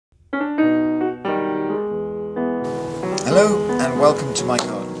Hello and welcome to my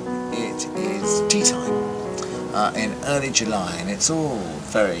garden. It is tea time in early July and it's all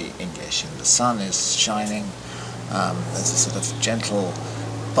very English and the sun is shining. There's a sort of gentle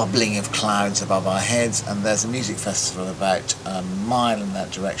bubbling of clouds above our heads and there's a music festival about a mile in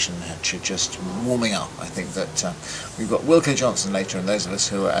that direction which are just warming up. I think that we've got Wilko Johnson later, and those of us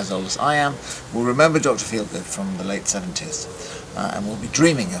who are as old as I am will remember Dr. Feelgood from the late 70s and we'll be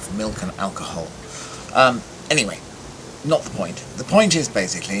dreaming of milk and alcohol. Anyway, not the point. The point is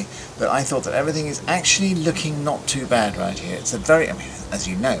basically that I thought that everything is actually looking not too bad right here. It's a very, I mean, as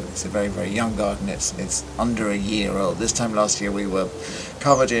you know, it's a very, very young garden. It's under a year old. This time last year we were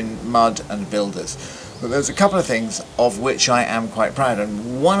covered in mud and builders. But there's a couple of things of which I am quite proud,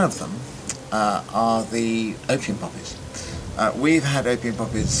 and one of them are the opium poppies. We've had opium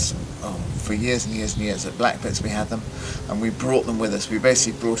poppies for years and years and years. At Blackpits we had them, and we brought them with us. We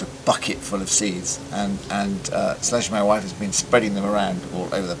basically brought a bucket full of seeds, and Sledge, my wife, has been spreading them around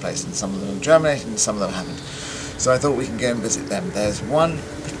all over the place, and some of them have germinated and some of them haven't. So I thought we can go and visit them. There's one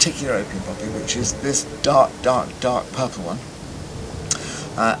particular opium poppy, which is this dark purple one,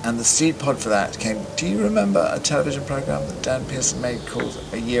 and the seed pod for that came, do you remember a television programme that Dan Pearson made called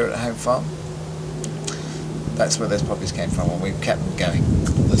A Year at Home Farm? That's where those poppies came from, and we've kept them going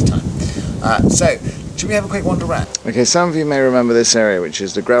all this time. So, should we have a quick wander around? Okay, some of you may remember this area, which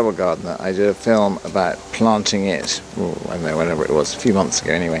is the gravel garden. I did a film about planting it, I don't know, whenever it was, a few months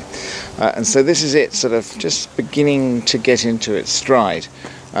ago anyway. And so this is it, sort of just beginning to get into its stride.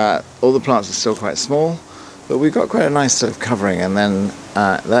 All the plants are still quite small, but we've got quite a nice sort of covering, and then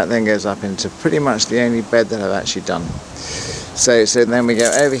that then goes up into pretty much the only bed that I've actually done. So then we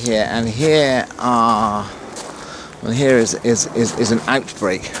go over here, and here are, well, here is an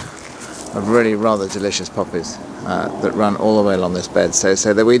outbreak of really rather delicious poppies that run all the way along this bed. So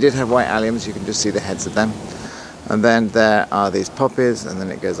that we did have white alliums, you can just see the heads of them. And then there are these poppies, and then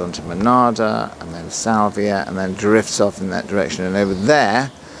it goes on to monarda, and then salvia, and then drifts off in that direction. And over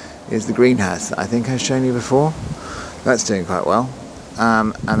there is the greenhouse that I think I've shown you before. That's doing quite well.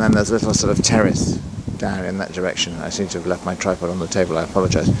 And then there's a little sort of terrace down in that direction. I seem to have left my tripod on the table, I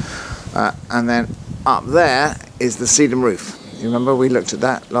apologise. And then up there is the sedum roof. You remember we looked at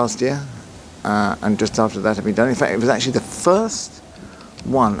that last year? And just after that had been done. In fact, it was actually the first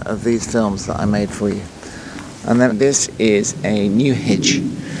one of these films that I made for you. And then this is a new hedge.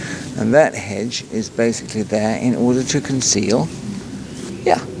 And that hedge is basically there in order to conceal,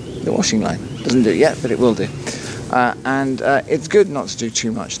 the washing line. Doesn't do it yet, but it will do. And it's good not to do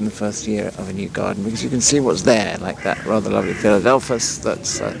too much in the first year of a new garden, because you can see what's there, like that rather lovely Philadelphus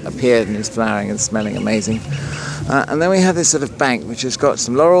that's appeared and is flowering and smelling amazing. And then we have this sort of bank which has got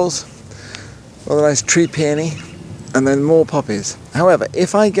some laurels, otherwise tree peony, and then more poppies. However,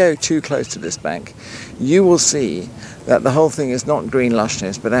 if I go too close to this bank, you will see that the whole thing is not green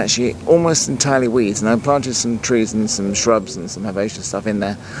lushness, but actually almost entirely weeds. And I've planted some trees and some shrubs and some herbaceous stuff in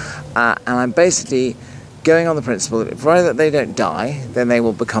there, and I'm basically going on the principle that provided that they don't die, then they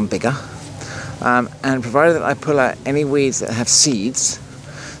will become bigger, and provided that I pull out any weeds that have seeds,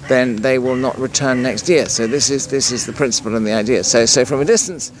 then they will not return next year. So this is the principle and the idea. So from a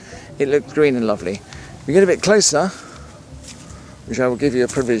distance, it looked green and lovely. If you get a bit closer, which I will give you a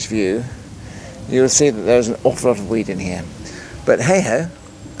privileged view, you will see that there's an awful lot of weed in here. But hey-ho,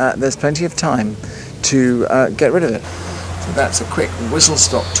 there's plenty of time to get rid of it. So that's a quick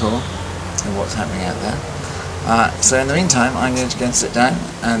whistle-stop tour of what's happening out there. So in the meantime, I'm going to go and sit down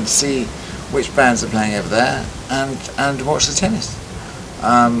and see which bands are playing over there and watch the tennis.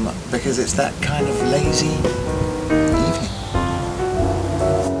 Because it's that kind of lazy